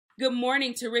Good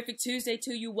morning, terrific Tuesday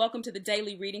to you. Welcome to the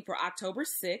daily reading for October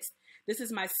 6th. This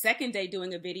is my second day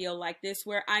doing a video like this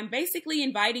where I'm basically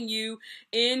inviting you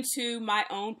into my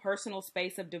own personal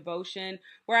space of devotion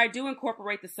where I do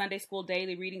incorporate the Sunday school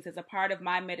daily readings as a part of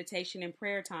my meditation and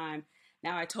prayer time.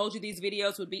 Now, I told you these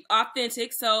videos would be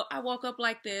authentic, so I woke up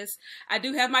like this. I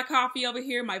do have my coffee over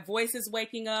here. My voice is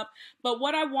waking up. But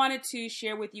what I wanted to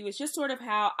share with you is just sort of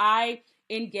how I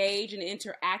engage and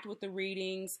interact with the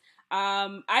readings.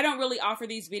 I don't really offer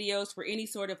these videos for any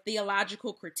sort of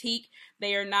theological critique.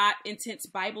 They are not intense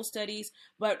Bible studies,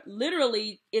 but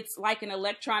literally it's like an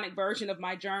electronic version of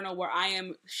my journal where I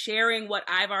am sharing what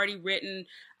I've already written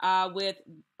with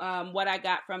what I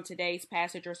got from today's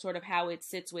passage, or sort of how it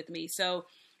sits with me. So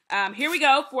here we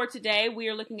go for today. We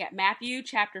are looking at Matthew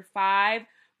chapter 5.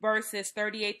 Verses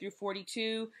 38 through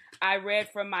 42. I read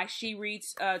from my She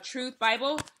Reads Truth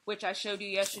Bible, which I showed you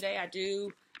yesterday. I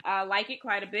do like it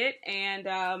quite a bit.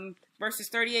 And verses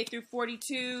 38 through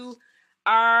 42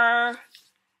 are,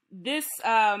 this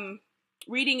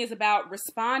reading is about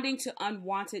responding to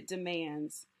unwanted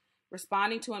demands.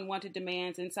 Responding to unwanted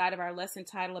demands inside of our lesson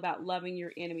title about loving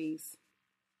your enemies.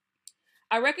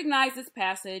 I recognize this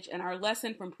passage and our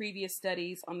lesson from previous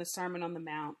studies on the Sermon on the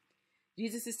Mount.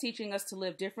 Jesus is teaching us to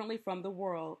live differently from the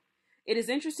world. It is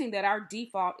interesting that our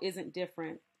default isn't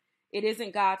different. It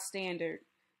isn't God's standard.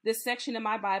 This section in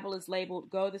my Bible is labeled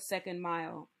 "Go the Second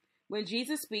Mile." When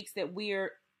Jesus speaks, we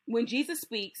are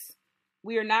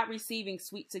not receiving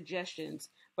sweet suggestions,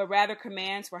 but rather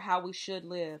commands for how we should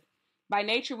live. By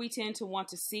nature, we tend to want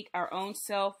to seek our own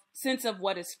sense of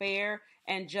what is fair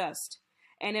and just.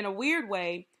 And in a weird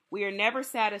way, we are never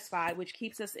satisfied, which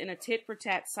keeps us in a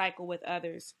tit-for-tat cycle with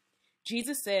others.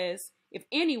 Jesus says, if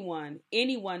anyone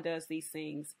does these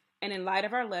things, and in light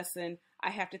of our lesson, I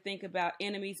have to think about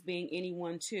enemies being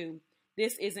anyone too.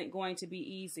 This isn't going to be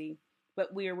easy,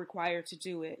 but we are required to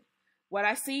do it. What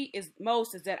I see is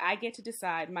that I get to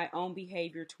decide my own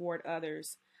behavior toward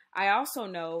others. I also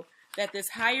know that this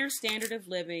higher standard of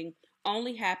living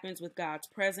only happens with God's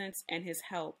presence and His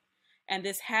help. And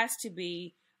this has to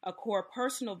be a core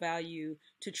personal value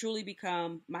to truly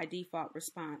become my default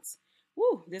response.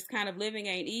 Woo, this kind of living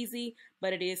ain't easy,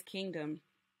 but it is kingdom.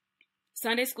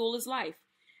 Sunday school is life.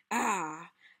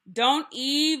 Don't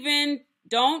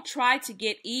try to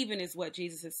get even is what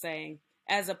Jesus is saying.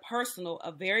 As a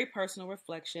very personal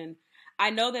reflection,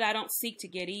 I know that I don't seek to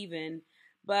get even,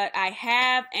 but I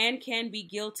have and can be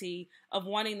guilty of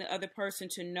wanting the other person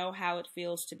to know how it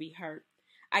feels to be hurt.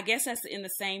 I guess that's in the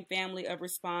same family of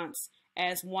response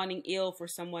as wanting ill for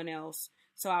someone else.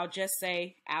 So I'll just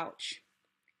say, ouch.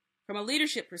 From a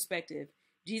leadership perspective,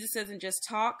 Jesus doesn't just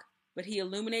talk, but He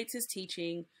illuminates His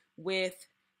teaching with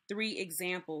 3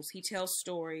 examples. He tells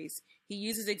stories. He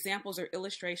uses examples or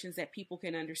illustrations that people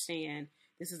can understand.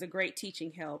 This is a great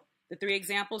teaching help. The 3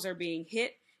 examples are being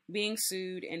hit, being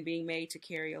sued, and being made to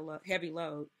carry a heavy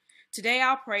load. Today,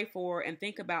 I'll pray for and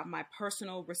think about my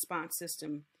personal response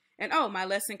system. And my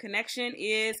lesson connection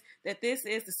is that this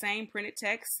is the same printed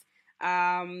text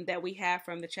that we have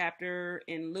from the chapter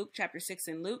in Luke, chapter 6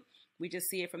 in Luke. We just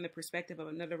see it from the perspective of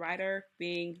another writer,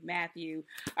 being Matthew.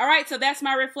 All right, so that's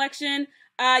my reflection.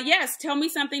 Yes, tell me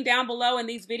something down below in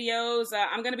these videos.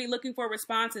 I'm going to be looking for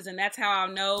responses, and that's how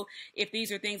I'll know if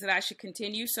these are things that I should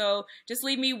continue. So just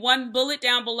leave me one bullet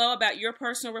down below about your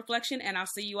personal reflection, and I'll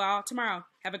see you all tomorrow.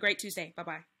 Have a great Tuesday.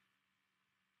 Bye-bye.